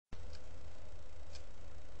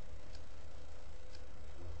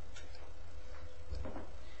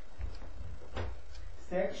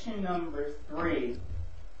section number 3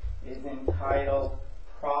 is entitled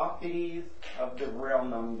Properties of the Real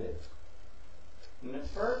Numbers. And the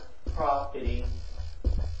first property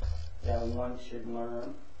that one should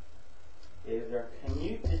learn is their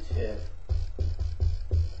commutative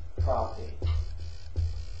property.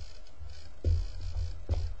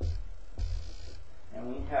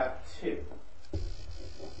 And we have two,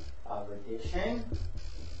 of addition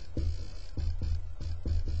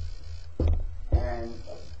and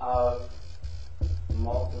of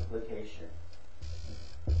multiplication.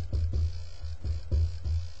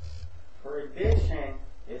 For addition,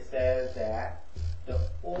 it says that the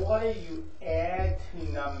order you add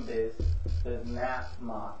two numbers does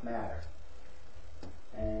not matter.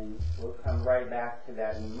 And we'll come right back to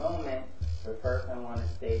that in a moment, but first I want to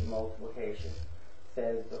state multiplication. It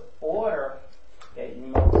says the order that you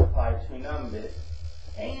multiply two numbers,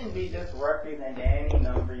 A and B just represent any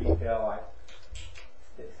number you feel like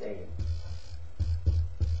stating.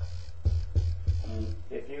 And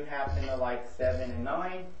if you happen to like 7 and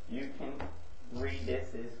 9, you can read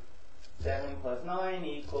this as 7 plus 9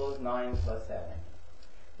 equals 9 plus 7.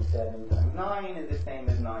 7 times 9 is the same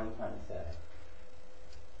as 9 times 7.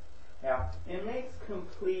 Now, it makes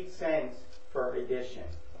complete sense for addition,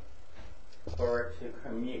 for it to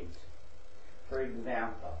commute. For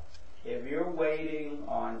example, if you're waiting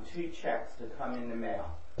on two checks to come in the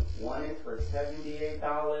mail, one is for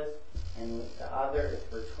 $78 and the other is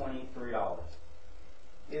for $23.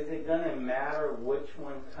 Is it going to matter which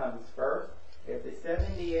one comes first? If the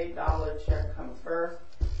 $78 check comes first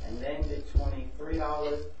and then the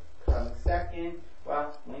 $23 comes second,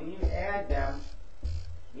 well, when you add them,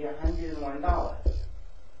 you get $101.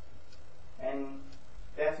 And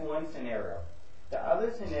that's one scenario. The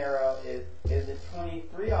other scenario is the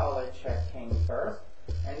 $23 check came first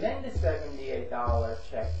and then the $78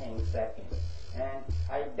 check came second. And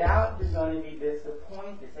I doubt you're going to be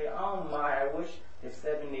disappointed to say, oh my, I wish the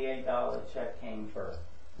 $78 check came first.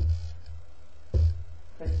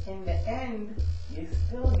 Because in the end, you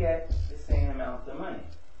still get the same amount of money.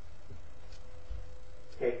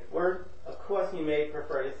 Okay, of course you may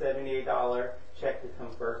prefer the $78 check to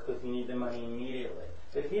come first because you need the money immediately.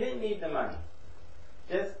 But if you didn't need the money,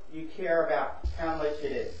 just you care about how much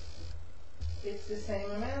it is, it's the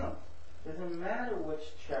same amount. Doesn't matter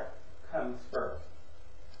which check comes first.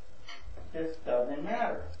 Just doesn't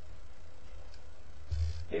matter.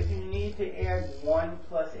 If you need to add 1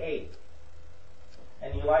 plus 8,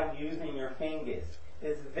 and you like using your fingers,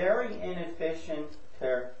 it's very inefficient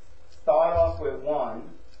to start off with 1,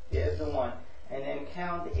 there's the 1, and then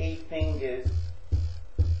count 8 fingers,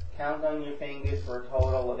 count on your fingers for a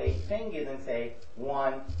total of 8 fingers and say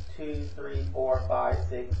 1, 2, 3, 4, 5,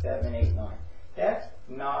 6, 7, 8, 9. That's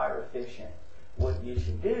not efficient. What you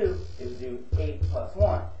should do is do 8 plus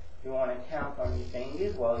 1. If you want to count on your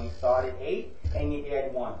fingers, well, you start at 8 and you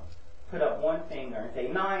add 1. Put up one finger and say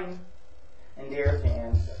 9, and there's the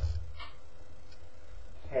answer.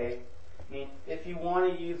 Okay? I mean, if you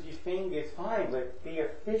want to use your fingers, fine, but be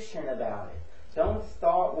efficient about it. Don't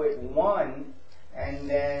start with 1 and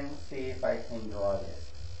then see if I can draw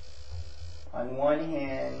this. On one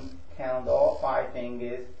hand, count all 5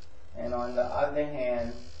 fingers, and on the other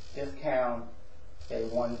hand, just count, say,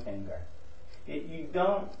 1 finger. You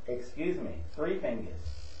don't, 3 fingers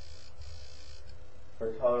for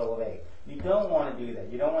a total of 8. You don't want to do that.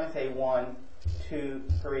 You don't want to say 1, 2,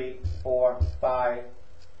 3, 4, 5,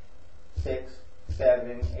 6,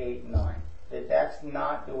 7, 8, 9. That's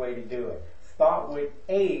not the way to do it. Start with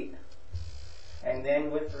 8, and then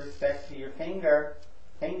with respect to your fingers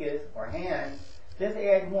or hands, just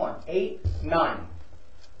add 1. 8, 9.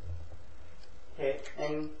 Okay,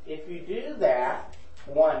 and if you do that,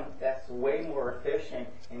 that's way more efficient.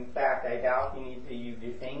 In fact, I doubt you need to use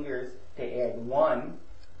your fingers to add 1.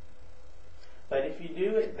 But if you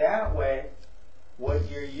do it that way, what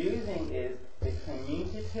you're using is the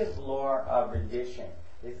commutative law of addition.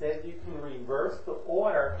 It says you can reverse the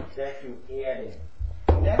order that you add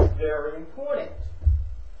in. And that's very important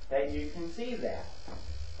that you can see that.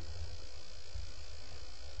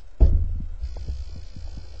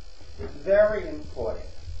 It's very important.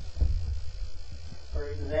 For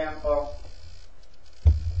example,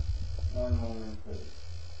 one moment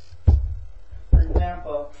please. For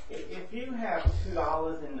example, if you have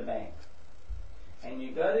 $2 in the bank, and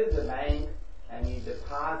you go to the bank and you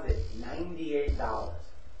deposit $98,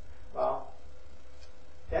 well,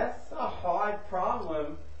 that's a hard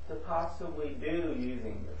problem to possibly do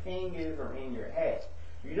using your fingers or in your head.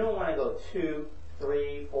 You don't want to go 2,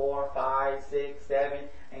 3, 4, 5, 6, 7,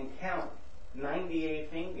 and count 98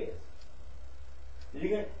 fingers.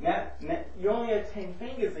 You only have 10 fingers.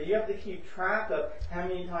 keep track of how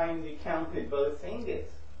many times you counted both fingers,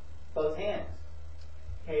 both hands.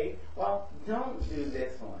 Okay, well, don't do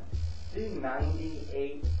this one. Do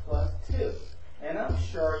 98 plus 2. And I'm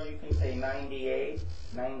sure you can say 98,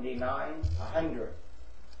 99, 100.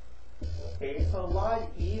 Okay, it's a lot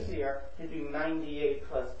easier to do 98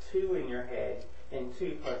 plus 2 in your head than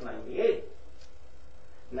 2 plus 98.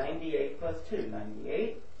 98 plus 2,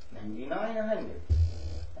 98, 99, 100.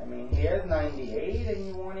 I mean, here's 98, and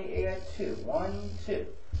you want to add 2. 1, 2.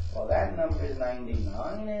 Well, that number is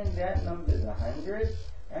 99, and that number is 100,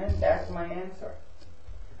 and that's my answer.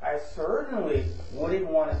 I certainly wouldn't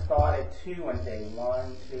want to start at 2 and say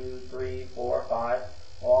 1, 2, 3, 4, 5,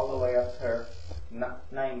 all the way up to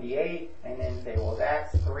 98, and then say, well,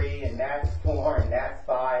 that's 3, and that's 4, and that's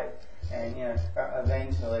 5, and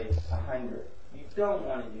eventually 100. You don't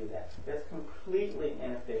want to do that. That's completely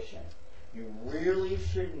inefficient. You really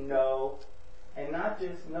should know, and not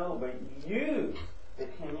just know, but use the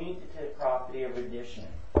commutative property of addition.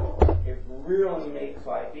 It really makes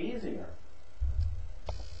life easier.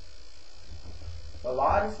 A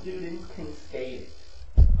lot of students can state it.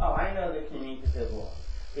 Oh, I know the commutative law,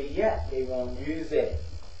 but yet they won't use it.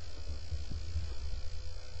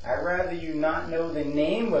 I'd rather you not know the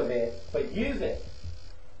name of it, but use it.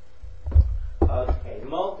 Okay,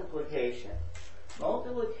 multiplication.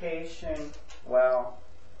 Multiplication, well,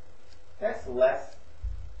 that's less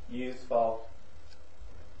useful.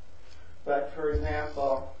 But for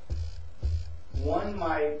example, one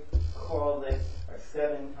might call this a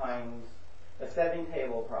 7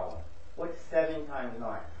 table problem. What's 7 times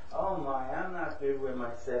 9? Oh my, I'm not good with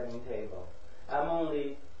my 7 table. I'm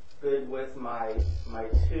only good with my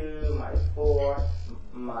 2, my 4,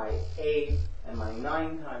 my 8, and my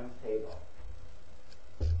 9 times table.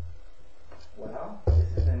 Well,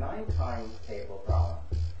 this is a 9 times table problem.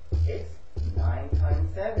 It's 9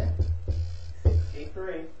 times 7,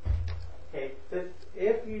 63. Okay, so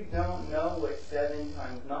if you don't know what 7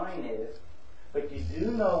 times 9 is, but you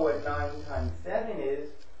do know what 9 times 7 is,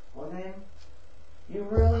 well then, you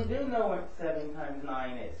really do know what 7 times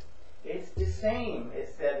 9 is. It's the same as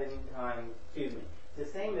it's the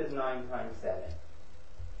same as 9 times 7.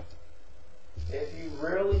 If you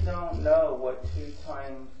really don't know what 2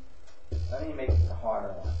 times, let me make it a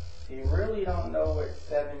harder one. You really don't know what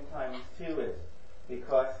 7 times 2 is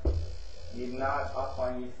because you're not up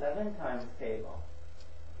on your 7 times table.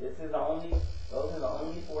 Those are the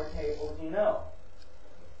only 4 tables you know.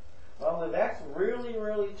 Well, if that's really,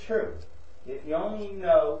 really true, if you only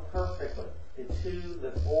know perfectly the 2,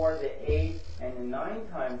 the 4, the 8, and the 9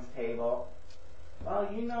 times table, well,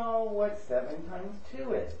 you know what 7 times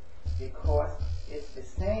 2 is because it's the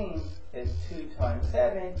same as 2 times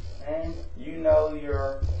 7, and you know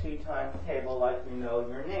your 2 times table like you know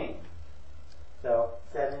your name. So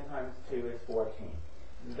 7 times 2 is 14.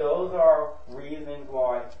 Those are reasons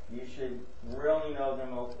why you should really know the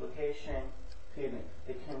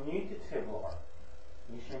the commutative law.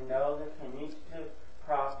 You should know the commutative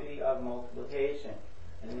property of multiplication.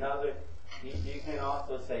 Another, you can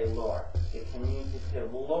also say law, the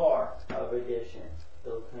commutative law of addition,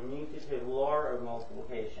 the commutative law of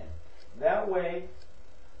multiplication. That way,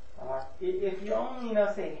 if you only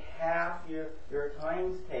know, say, half your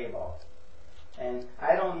times table, and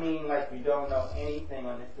I don't mean like you don't know anything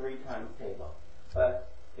on the 3 times table, but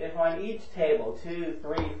if on each table, 2,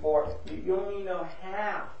 3, 4, you only know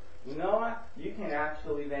half, you know what? You can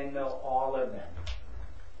actually then know all of them.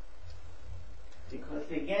 Because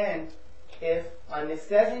again, if on the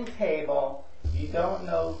 7 table, you don't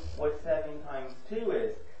know what 7 times 2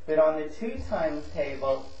 is, but on the 2 times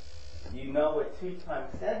table, you know what 2 times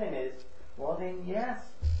 7 is, well then yes,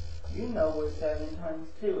 you know what 7 times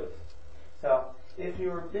 2 is. So if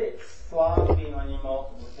you're a bit sloppy on your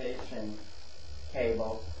multiplication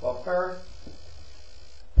table, well first,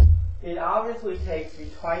 it obviously takes you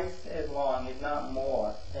twice as long, if not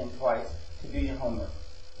more than twice, to do your homework.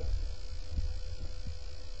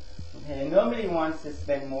 Okay, and nobody wants to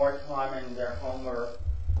spend more time on their homework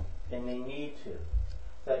than they need to.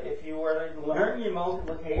 So if you were to learn your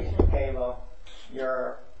multiplication table,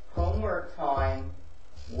 your homework time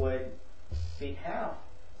would be half.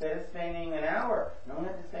 Instead of spending an hour, you only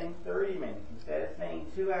have to spend 30 minutes. Instead of spending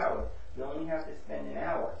 2 hours, you only have to spend an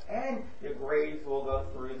hour. And your grades will go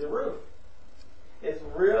through the roof. It's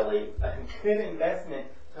really a good investment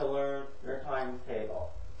to learn your times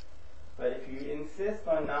table. But if you insist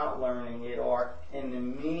on not learning it, or in the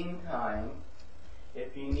meantime,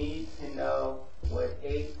 if you need to know what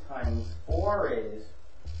 8 times 4 is,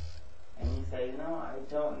 and you say, no, I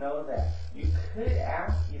don't know that, you could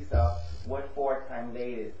ask yourself what 4 times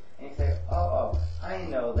 8 is. And you say, oh, I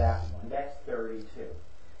know that one. That's 32.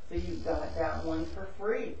 So you got that one for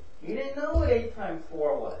free. You didn't know what 8 times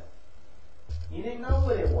 4 was. You didn't know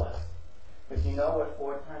what it was. But you know what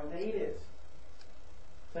 4 times 8 is.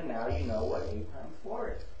 So now you know what 8 times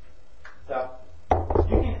 4 is. So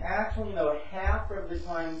you can actually know half of the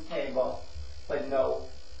times table, but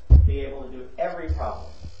be able to do every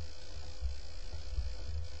problem.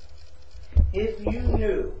 If you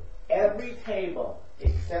knew every table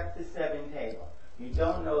except the 7 table, you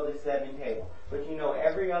don't know the 7 table, but you know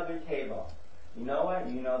every other table, you know what?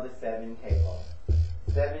 You know the 7 table.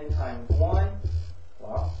 7 times 1,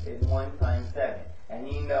 well, is 1 times 7. And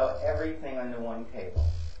you know everything on the 1 table.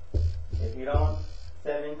 If you don't,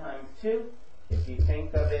 7 times 2, if you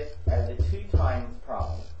think of it as a 2 times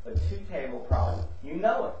problem, a 2 table problem, you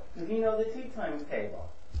know it, because you know the 2 times table.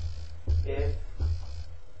 If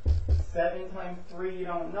 7 times 3 you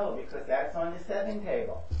don't know, because that's on the 7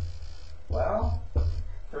 table. Well,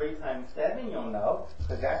 3 times 7 you'll know,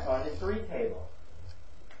 because that's on the 3 table.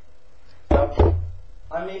 So,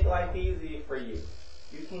 I'll make life easy for you.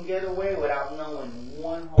 You can get away without knowing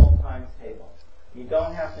one whole times table. You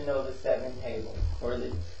don't have to know the 7 table, or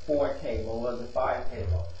the 4 table, or the 5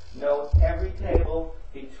 table. Know every table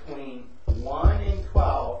between 1 and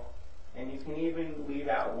 12, and you can even leave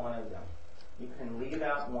out one of them. You can leave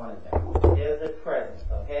out one of them. There's a present,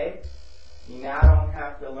 okay? You now don't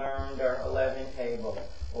have to learn the 11 table,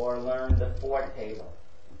 or learn the 4 table.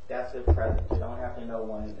 That's a present. You don't have to know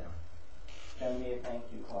one of them. Send me a thank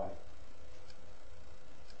you card.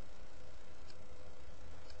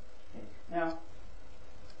 Okay. Now,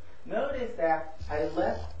 notice that I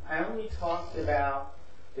only talked about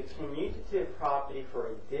the commutative property for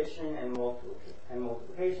addition and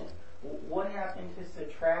multiplication. What happened to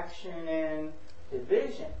subtraction and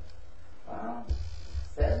division? Well,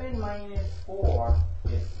 7 minus 4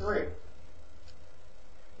 is 3.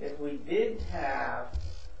 If we did have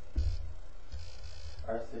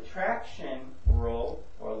our subtraction rule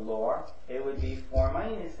or law, it would be 4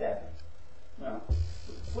 minus 7. No,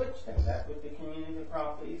 switch them. That's what the commutative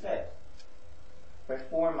property says. But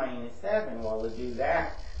 4 minus 7, well, to do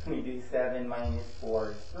that, we do 7 minus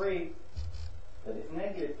 4 is 3, but it's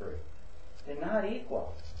negative 3. They're not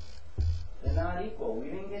equal. They're not equal. We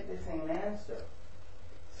didn't get the same answer.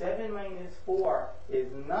 7 minus 4 is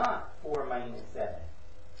not 4 minus 7.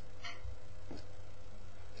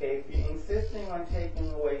 Okay, if you're insisting on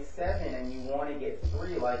taking away 7 and you want to get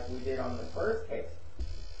 3 like we did on the first case,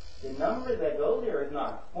 the number that goes there is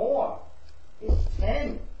not 4, it's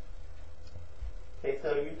 10. Okay,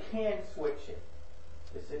 so you can't switch it.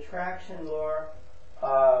 The subtraction law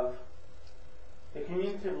of, the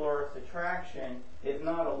commutative law of subtraction is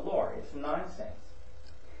not a law, it's nonsense.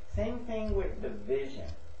 Same thing with division.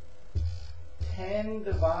 10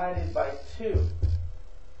 divided by 2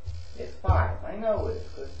 is 5. I know it is,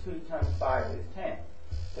 because 2 times 5 is 10.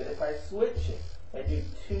 But if I switch it, I do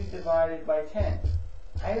 2 divided by 10.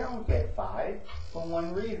 I don't get 5 for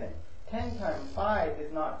one reason. 10 times 5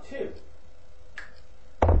 is not 2.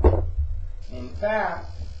 In fact,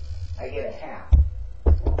 I get a half.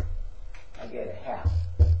 I get a half.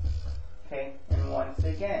 Okay, and once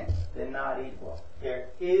again, they're not equal. There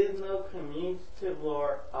is no commutative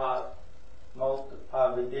law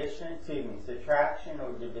of addition, subtraction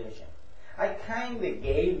or division. I kind of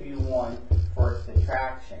gave you one for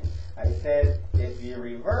subtraction. I said if you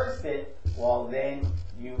reverse it, well then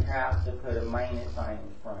you have to put a minus sign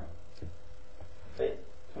in front. But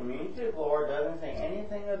commutative law doesn't say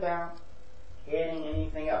anything about adding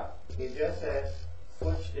anything up. It just says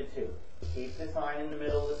switch the 2. Keep the sign in the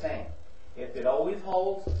middle the same. If it always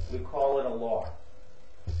holds, we call it a law.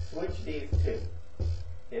 Switch these 2.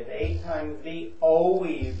 If A times B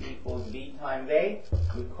always equals B times A,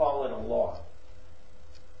 we call it a law.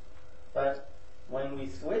 But when we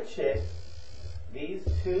switch it, these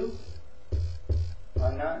 2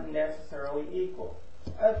 are not necessarily equal.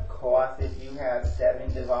 Of course, if you have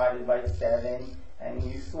 7 divided by 7 and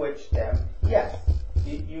you switch them, yes,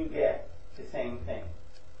 you get the same thing.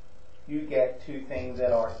 You get 2 things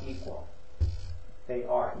that are equal. They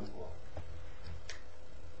are equal.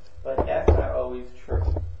 But that's not always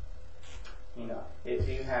true. You know, if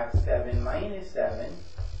you have 7 minus 7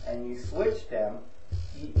 and you switch them,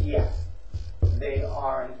 yes, they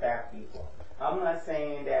are in fact equal. I'm not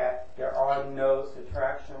saying that there are no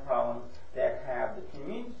subtraction problems that have the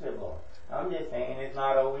commutative law. I'm just saying it's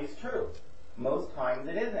not always true. Most times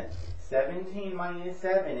it isn't. 17 minus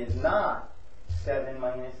 7 is not 7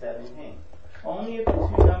 minus 17. Only if the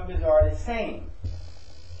 2 numbers are the same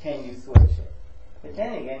can you switch it. But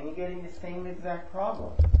then again, you're getting the same exact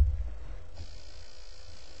problem.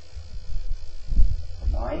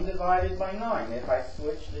 9 divided by 9. If I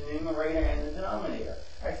switch the numerator and the denominator,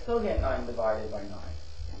 I still get 9 divided by 9.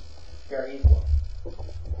 They're equal.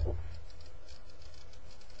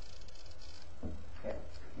 Okay.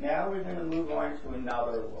 Now we're going to move on to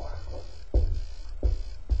another law.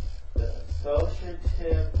 The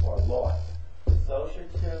associative or law.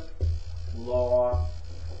 Associative law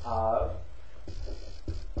of,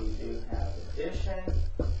 we do have addition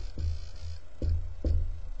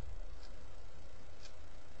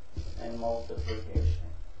and multiplication.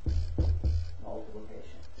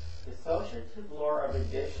 The associative law of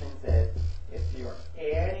addition says if you're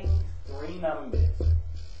adding 3 numbers,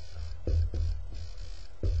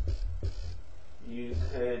 you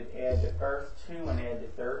could add the first 2 and add the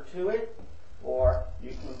third to it, or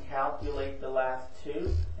you can calculate the last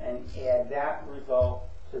 2 and add that result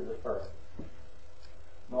to the first.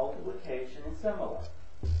 Multiplication is similar.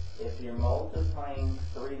 If you're multiplying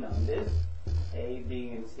 3 numbers, A, B,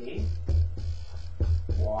 and C,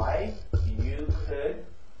 Y, you could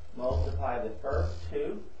multiply the first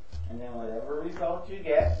 2, and then whatever result you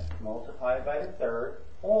get, multiply by the third,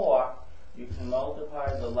 or you can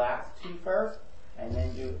multiply the last 2 first, and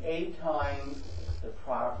then do A times the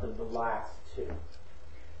product of the last 2.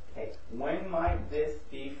 Okay, when might this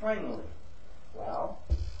be friendly? Well,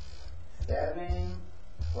 7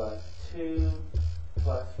 plus 2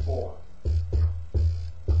 plus 4.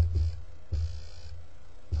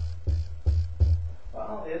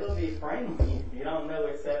 Well, it'll be friendly if you don't know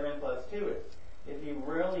what 7 plus 2 is. If you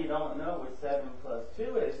really don't know what 7 plus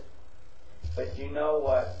 2 is, but you know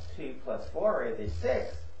what 2 plus 4 is, it's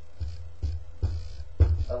 6.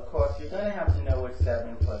 Of course, you're going to have to know what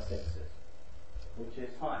 7 plus 6 is, which is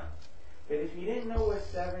fine. But if you didn't know what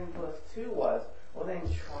 7 plus 2 was, well then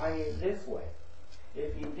try it this way.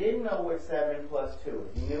 If you did know what 7 plus 2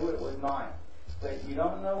 is, you knew it was 9, but you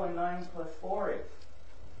don't know what 9 plus 4 is,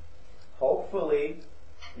 hopefully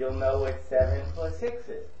you'll know what 7 plus 6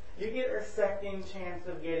 is. You get a second chance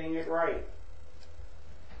of getting it right.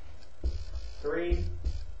 3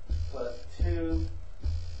 plus 2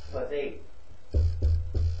 plus 8.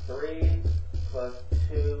 3 plus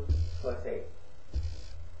 2 plus 8.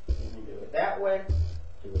 You can do it that way,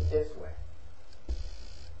 do it this way.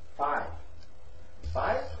 5.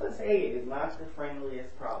 5 plus 8 is not the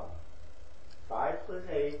friendliest problem. 5 plus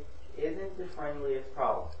 8 isn't the friendliest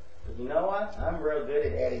problem. But you know what? I'm real good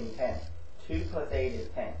at adding 10. 2 plus 8 is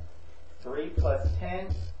 10. 3 plus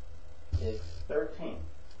 10 is 13.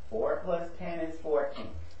 4 plus 10 is 14.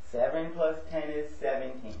 7 plus 10 is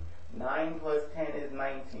 17. 9 plus 10 is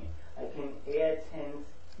 19. I can add 10s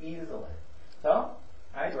easily. So,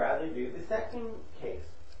 I'd rather do the second case.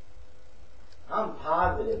 I'm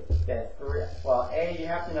positive that 3, well, A, you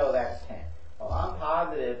have to know that's 10. Well, I'm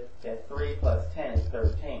positive that 3 plus 10 is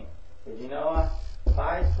 13. But you know what?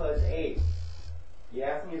 5 plus 8. You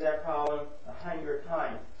ask me that problem 100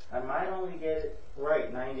 times. I might only get it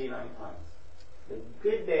right 99 times. A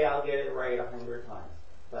good day I'll get it right 100 times.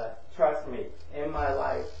 But trust me, in my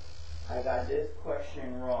life, I got this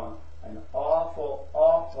question wrong an awful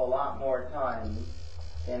lot more times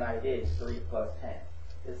than I did 3 plus 10.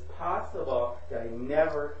 It's possible that I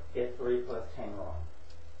never get 3 plus 10 wrong.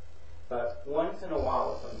 But once in a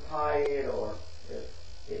while, if I'm tired or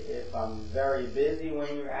if I'm very busy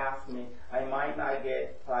when you ask me, I might not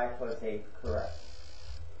get 5 plus 8 correct.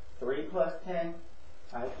 3 plus 10,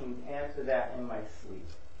 I can answer that in my sleep.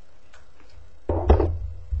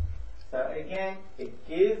 So again, it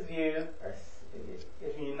gives you,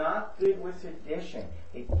 if you're not good with addition,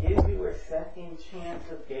 it gives you a second chance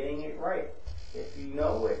of getting it right. If you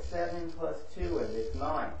know what 7 plus 2 is, it's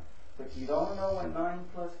 9. But you don't know what 9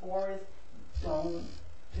 plus 4 is, don't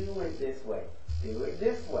do it this way. Do it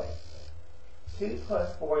this way. 2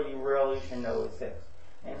 plus 4 you really should know is 6.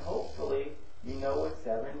 And hopefully you know what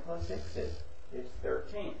 7 plus 6 is. It's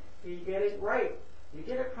 13. So you get it right. You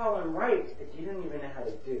get a problem right that you didn't even know how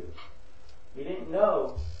to do. You didn't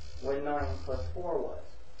know what 9 plus 4 was.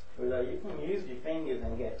 Although you can use your fingers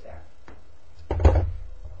and get that.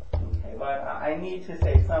 Okay, but I need to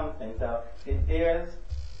say something. So there's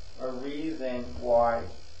a reason why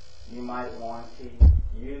you might want to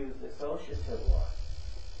use the associative law.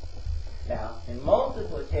 Now, in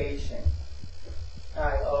multiplication,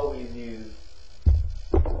 I always use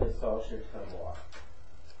the associative law.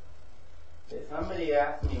 If somebody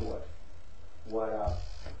asks me what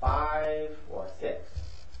 5 or 6,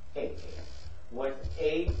 8. What's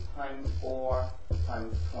 8 times 4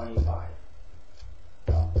 times 25?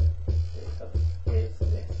 Well, it's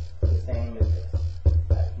this, the same as this.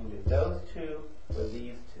 I can do those two or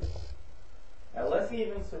these two. Now let's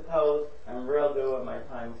even suppose I'm real good with my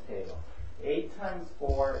times table. 8 times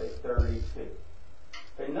 4 is 32.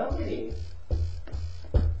 But nobody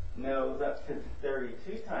knows up to the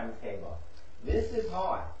 32 times table. This is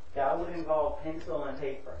hard. That would involve pencil and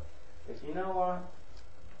paper. But you know what?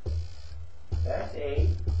 That's 8,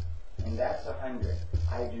 and that's 100.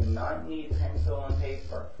 I do not need pencil and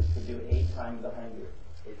paper to do 8 times 100.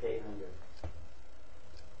 It's 800.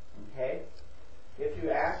 Okay? If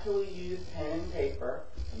you actually use pen and paper,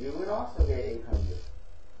 you would also get 800.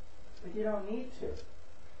 But you don't need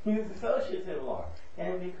to. Use associative law,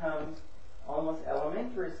 and it becomes almost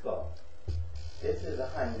elementary school. This is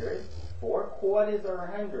 100. 4 quarters are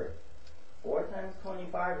 100. 4 times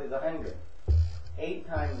 25 is 100. 8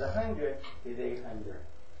 times 100 is 800.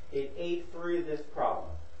 It ate through this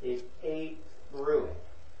problem. It ate through it.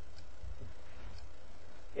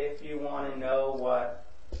 If you want to know what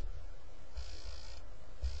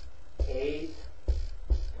 8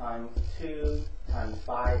 times 2 times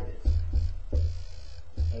 5 is,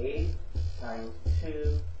 8 times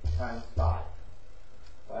 2 times 5.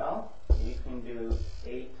 Well, you can do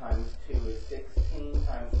 8 times 2 is 16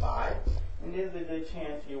 times 5. And there's a good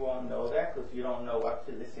chance you won't know that because you don't know up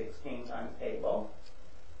to the 16 times table.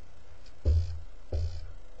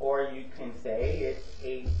 Or you can say it's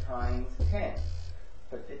 8 times 10.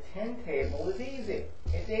 But the 10 table is easy.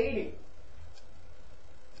 It's 80.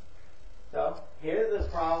 So here's a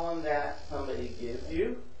problem that somebody gives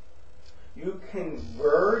you. You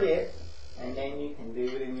convert it, and then you can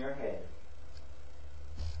do it in your head.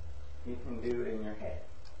 You can do it in your head.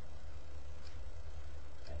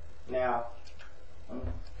 Now, I'm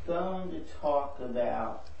going to talk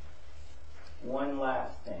about one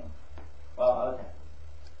last thing. Well, okay.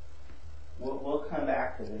 We'll come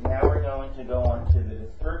back to this. Now we're going to go on to the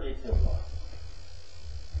distributive law.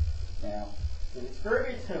 Now, the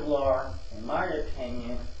distributive law, in my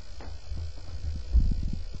opinion,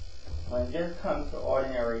 when it just comes to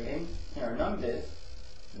ordinary numbers,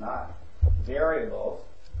 not variables,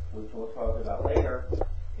 which we'll talk about later,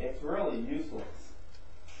 it's really useless.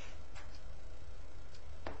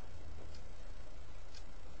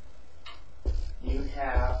 You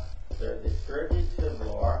have the distributive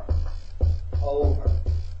law over.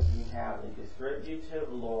 You have the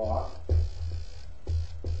distributive law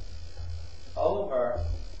over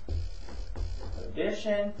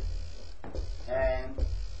addition and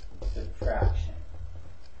subtraction.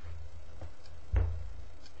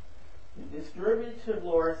 The distributive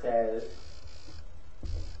law says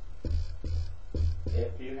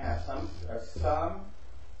if you have a sum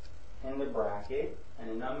in the bracket and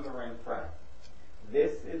a number in front,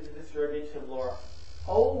 this is the distributive law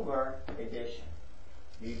over addition.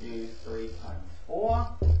 You do 3 times 4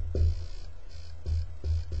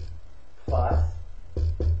 plus,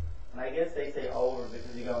 and I guess they say over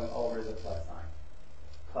because you're going over the plus sign,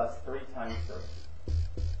 plus 3 times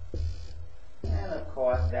 3. And of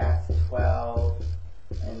course that's 12,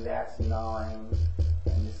 and that's 9,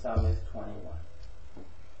 and the sum is 21.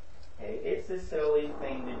 Okay, it's a silly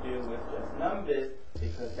thing to do with just numbers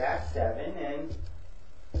because that's 7, and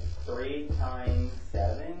 3 times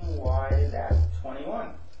 7, why, that's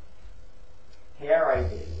 21. Here I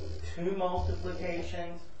did 2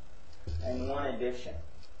 multiplications and 1 addition.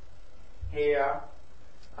 Here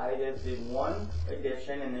I just did 1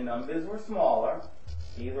 addition and the numbers were smaller.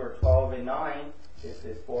 These were 12 and 9. This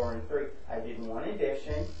is 4 and 3. I did 1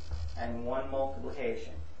 addition and 1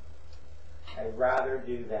 multiplication. I'd rather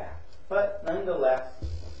do that. But nonetheless,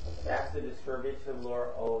 that's the distributive law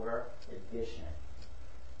over addition.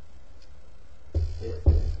 This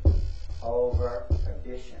is over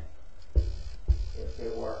addition. If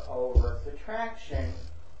it were over subtraction,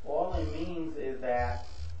 all it means is that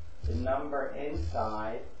the number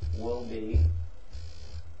inside will be,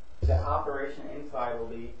 the operation inside will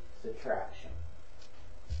be subtraction.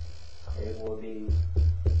 It will be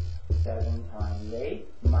 7 times 8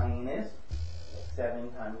 minus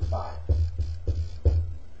 7 times 5.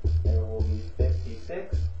 There will be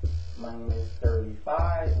 56 minus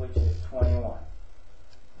 35, which is 21.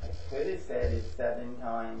 I could have said it's 7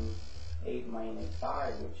 times 8 minus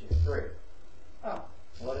 5, which is 3. Oh,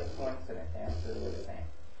 what a coincidence. The answer was the same.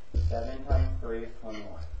 7 times 3 is 21.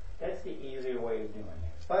 That's the easier way of doing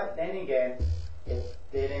it. But then again, it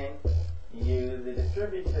didn't use the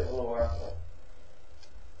distributive law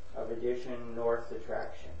of addition nor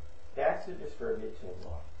subtraction. That's the distributive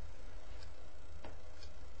law.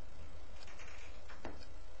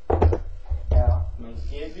 Now, I'm going to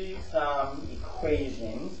give you some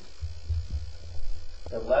equations.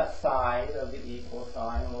 The left side of the equal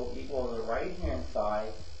sign will equal the right hand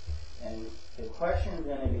side, and the question is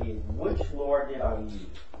going to be, which law did I use?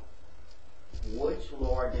 which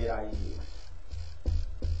law did I use?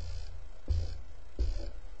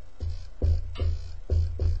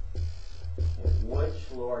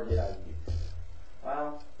 Which law did I use?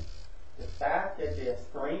 Well, the fact that there's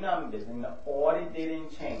three numbers and the order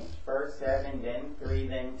didn't change. First 7, then 3,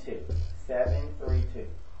 then 2. 7, 3, 2.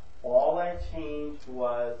 All that changed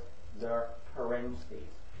was the parentheses.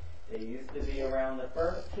 They used to be around the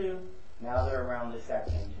first two, now they're around the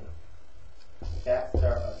second two. That's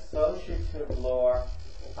the associative law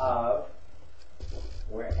of,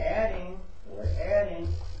 we're adding the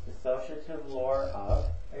associative law of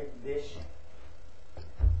addition.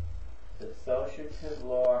 The associative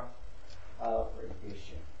law of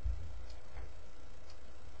addition.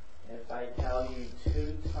 If I tell you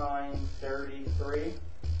 2 times 33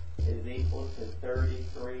 is equal to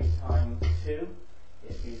 33 times 2,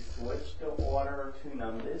 if you switch the order of two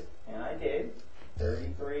numbers, and I did,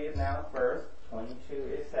 33 is now first, 22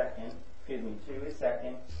 is second, 2 is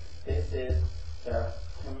second. This is the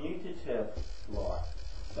commutative law,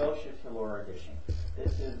 associative law of addition.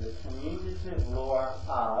 This is the commutative law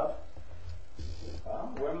of,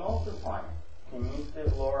 well, we're multiplying.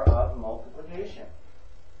 Commutative law of multiplication.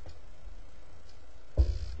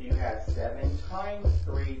 You have 7 times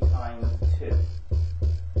 3 times 2.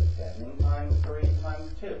 7 times 3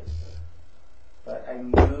 times 2. But I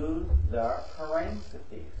moved the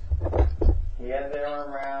parentheses. Here they're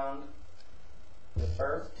around the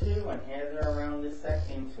first two, and here they're around the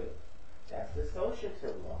second two. That's the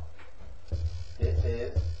associative law. This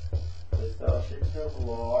is the associative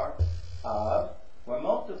law of, we're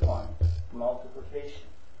multiplying, multiplication.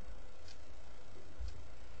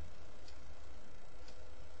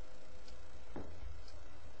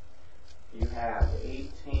 You have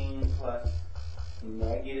 18 plus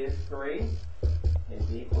negative 3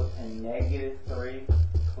 is equal to negative 3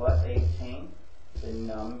 plus 18. The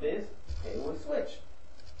numbers, they will switch.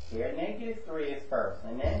 Here negative 3 is first,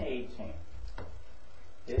 and then 18.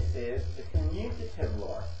 This is the commutative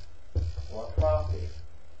law, or property.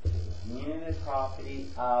 The commutative property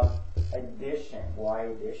of addition. Why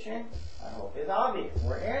addition? I hope it's obvious.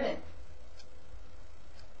 We're adding.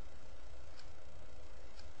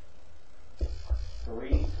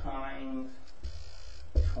 Three times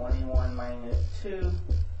 21 minus 2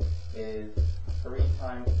 is 3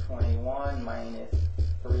 times 21 minus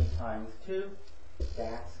 3 times 2.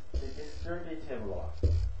 That's the distributive law.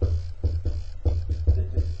 The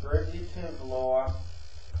distributive law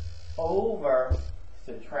over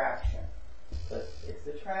subtraction. But it's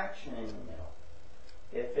subtraction in the middle.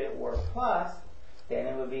 If it were plus, then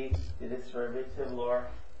it would be the distributive law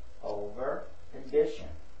over addition.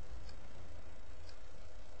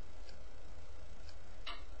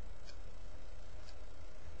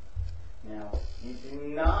 Now, you do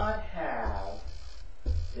not have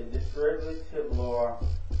the distributive law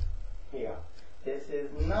here. This is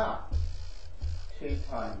not 2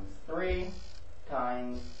 times 3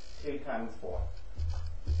 times 2 times 4.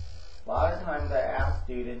 A lot of times I ask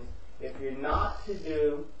students, if you were not to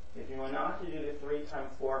do the 3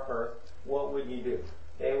 times 4 first, what would you do?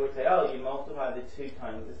 They would say, oh, you multiply the 2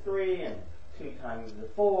 times the 3 and 2 times the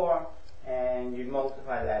 4, and you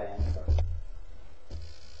multiply that answer.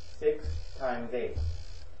 6 times 8.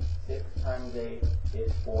 6 times 8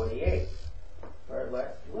 is 48. But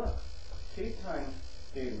let's look. 3 times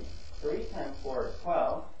 4 is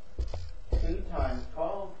 12. 2 times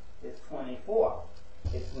 12 is 24.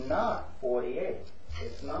 It's not 48.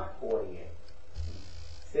 It's not 48.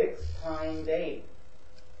 6 times 8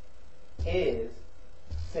 is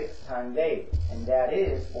 6 times 8, and that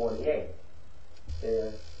is 48.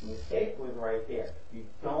 The mistake was right there. You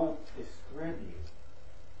don't distribute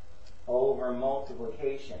over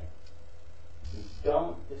multiplication. You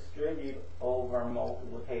don't distribute over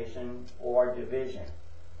multiplication or division.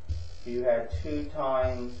 You have 2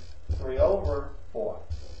 times 3 over 4.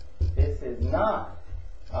 This is not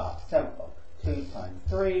simple. 2 times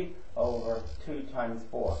 3 over 2 times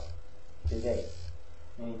 4 is 8.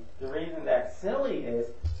 I mean, the reason that's silly is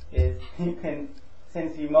you can,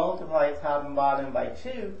 since you multiply top and bottom by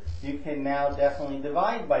 2, you can now definitely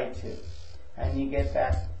divide by 2. And you get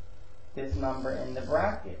back this number in the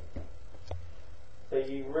bracket. So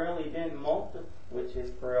you really didn't multiply, which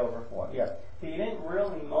is 3 over 4. Yeah. So you didn't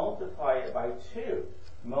really multiply it by 2. You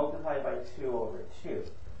multiplied by 2 over 2.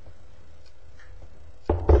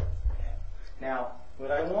 Now,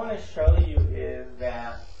 what I want to show you is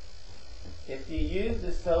that if you use the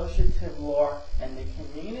associative law and the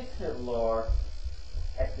commutative law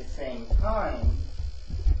at the same time,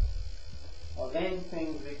 well, then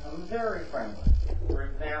things become very friendly. For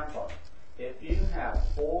example, if you have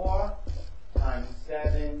 4 times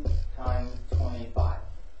 7 times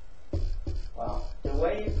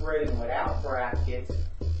way it's written without brackets,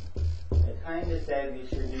 it kind of says you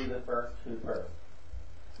should do the first two first.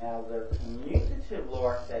 Now the commutative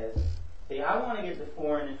law says, see, I want to get the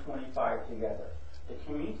 4 and the 25 together. The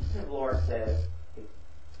commutative law says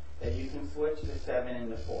that you can switch the 7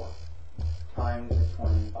 into 4 times the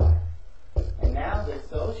 25. And now the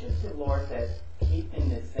associative law says keep in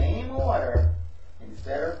the same order.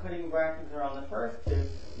 Instead of putting brackets around the first two,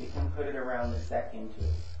 you can put it around the second two.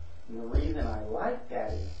 And the reason I like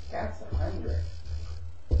that is that's 100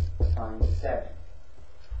 times 7.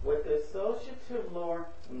 What the associative law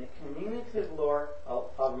and the commutative law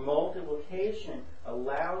of multiplication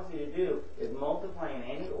allows you to do is multiply in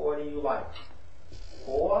any order you like.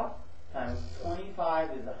 4 times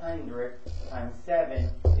 25 is 100 times 7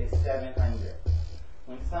 is 700.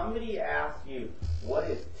 When somebody asks you, what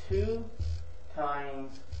is 2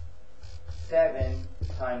 times 7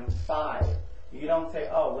 times 5, you don't say,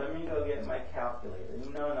 oh, let me go get my calculator.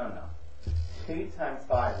 No. 2 times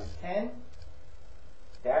 5 is 10.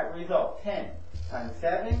 That result, 10 times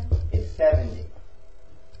 7 is 70.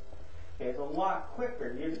 Okay, it's a lot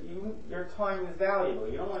quicker. Your time is valuable.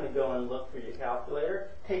 You don't want to go and look for your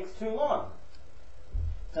calculator. It takes too long.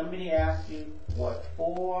 Somebody asks you what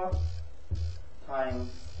 4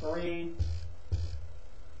 times 3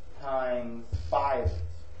 times 5 is.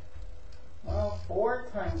 Well, 4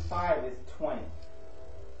 times 5 is 20.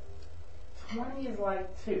 20 is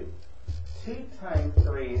like 2. 2 times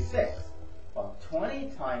 3 is 6. Well,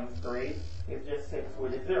 20 times 3 is just 6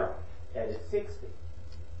 with a 0. That is 60.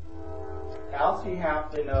 Else you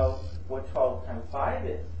have to know what 12 times 5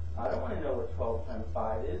 is. I don't want to know what 12 times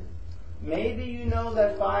 5 is. Maybe you know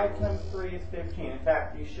that 5 times 3 is 15. In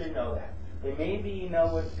fact, you should know that. But maybe you know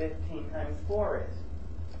what 15 times 4 is.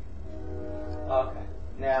 Okay.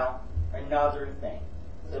 Now, another thing.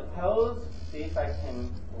 Suppose, see if I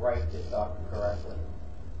can write this up correctly.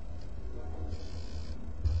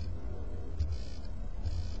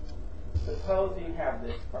 Suppose you have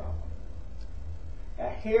this problem. Now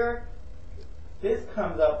here, this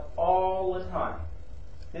comes up all the time.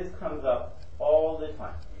 This comes up all the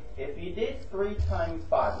time. If you did 3 times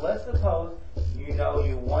 5, let's suppose you know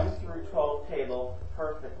your 1 through 12 table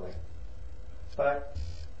perfectly. But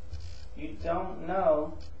you don't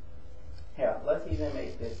know, here, let's even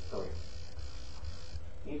make this 3.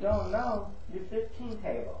 You don't know your 15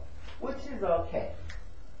 table, which is okay.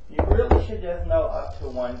 You really should just know up to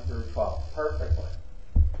 1 through 12 perfectly.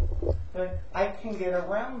 But I can get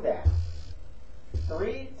around that.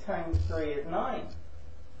 3 times 3 is 9.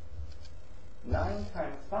 9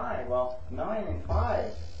 times 5, well, 9 and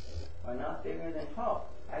 5 are not bigger than 12.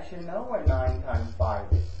 I should know what 9 times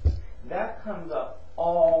 5 is. That comes up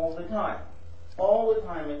all the time. All the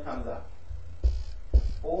time it comes up.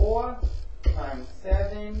 4 times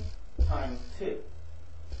 7 times 2.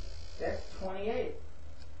 That's 28.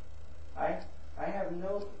 I have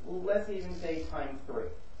no, let's even say times 3.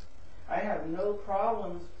 I have no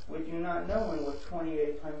problems with you not knowing what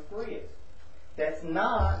 28 times 3 is. That's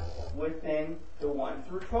not within the 1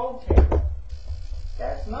 through 12 table.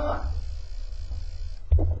 That's not.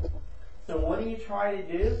 So what do you try to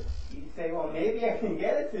do? You say, well, maybe I can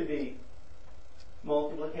get it to be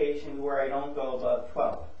multiplications where I don't go above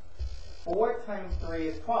 12. 4 times 3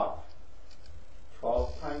 is 12.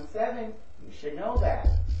 12 times 7, you should know that.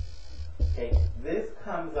 Okay, this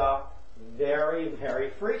comes up very,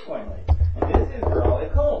 very frequently. And this is really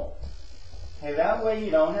cool. Okay, that way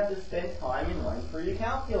you don't have to spend time and run through your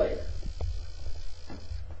calculator.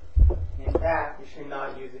 In fact, you should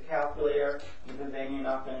not use a calculator because then you're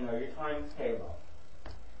not going to know your times table.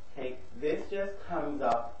 Okay, this just comes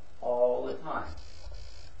up all the time.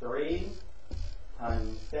 3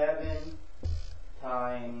 times 7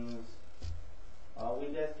 times, well,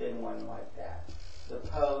 we just did one like that.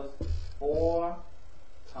 Suppose 4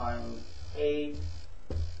 times 8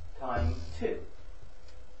 times 2.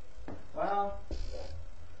 Well,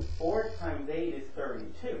 4 times 8 is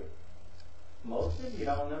 32. Most of you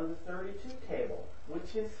don't know the 32 table,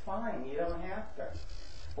 which is fine. You don't have to.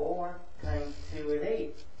 4 times 2 is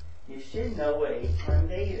 8. You should know what 8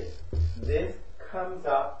 times 8 is. This comes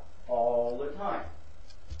up all the time.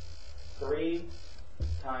 3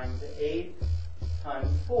 times 8 times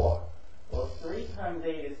 4. Well, 3 times 8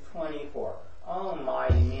 is 24. Oh my,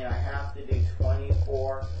 you mean I have to do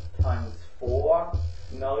 24 times 4?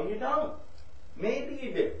 No, you don't. Maybe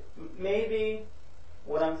you do. Maybe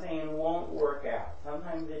what I'm saying won't work out.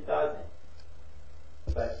 Sometimes it doesn't.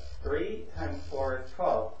 But 3 times 4 is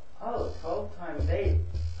 12. Oh, 12 times 8.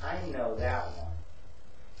 I know that one.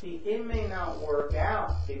 See, it may not work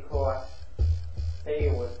out because, say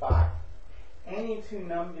it was 5. Any two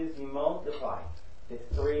numbers you multiply,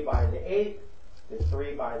 the 3 by the 8, the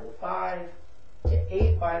 3 by the 5, the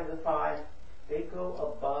 8 by the 5, they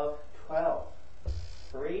go above 12.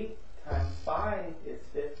 3 times 5 is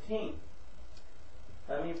 15.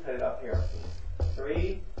 Let me put it up here, please.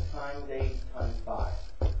 3 times 8 times 5.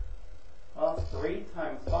 Well, 3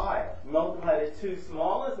 times 5. Multiply the two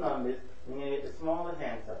smallest numbers, and you get the smallest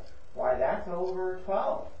answer. Why, that's over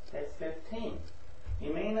 12. That's 15.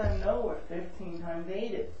 You may not know what 15 times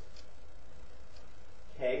 8 is.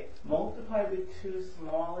 Okay, multiply the two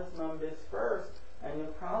smallest numbers first, and you'll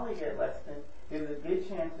probably get less than, there's a good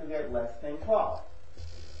chance you'll get less than 12.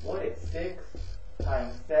 What is 6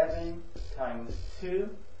 times 7 times 2?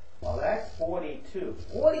 Well, that's 42.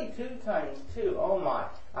 42 times 2, oh my,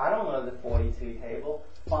 I don't know the 42 table.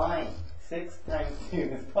 Fine, 6 times 2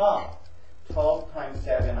 is 12. 12 times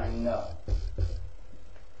 7 I know.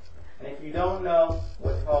 And if you don't know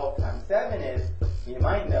what 12 times 7 is, you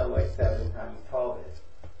might know what 7 times 12 is.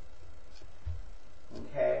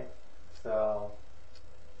 Okay, so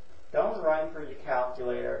don't run for your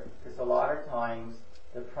calculator, because a lot of times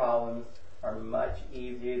the problems are much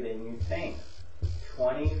easier than you think.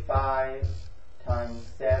 25 times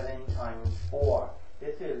 7 times 4.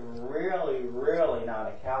 This is really, really not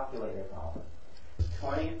a calculator problem.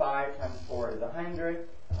 25 times 4 is 100.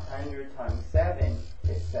 100 times 7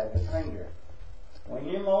 is 700. When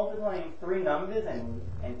you're multiplying three numbers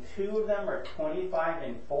and two of them are 25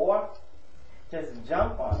 and 4, just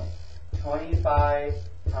jump on it. 25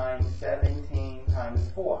 times 17 times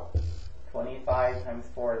 4. 25 times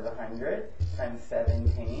 4 is 100 times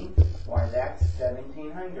 17. Why, that's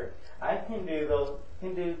 1700. I can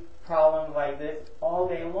do problems like this all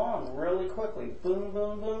day long, really quickly. Boom,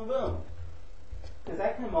 boom, boom, boom. Because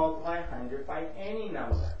I can multiply 100 by any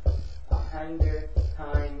number. 100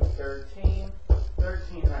 times 13,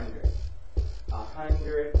 1300.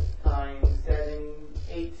 100 times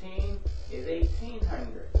 18 is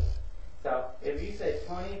 1800. So if you said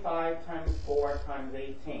 25 times 4 times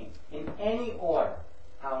 18, in any order,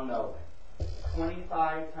 I'll know it.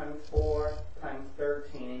 25 times 4 times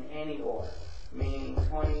 13 in any order, meaning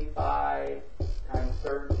 25 times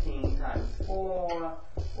 13 times 4,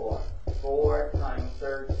 or 4 times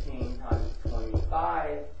 13 times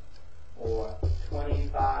 25, or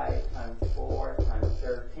 25 times 4 times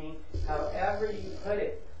 13. However you put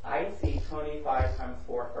it, I see 25 times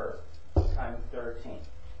 4 first, times 13.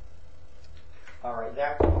 Alright,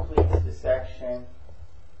 that completes the section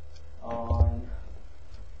on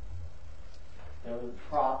the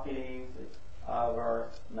properties of our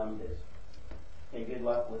numbers. Okay, good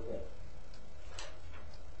luck with it.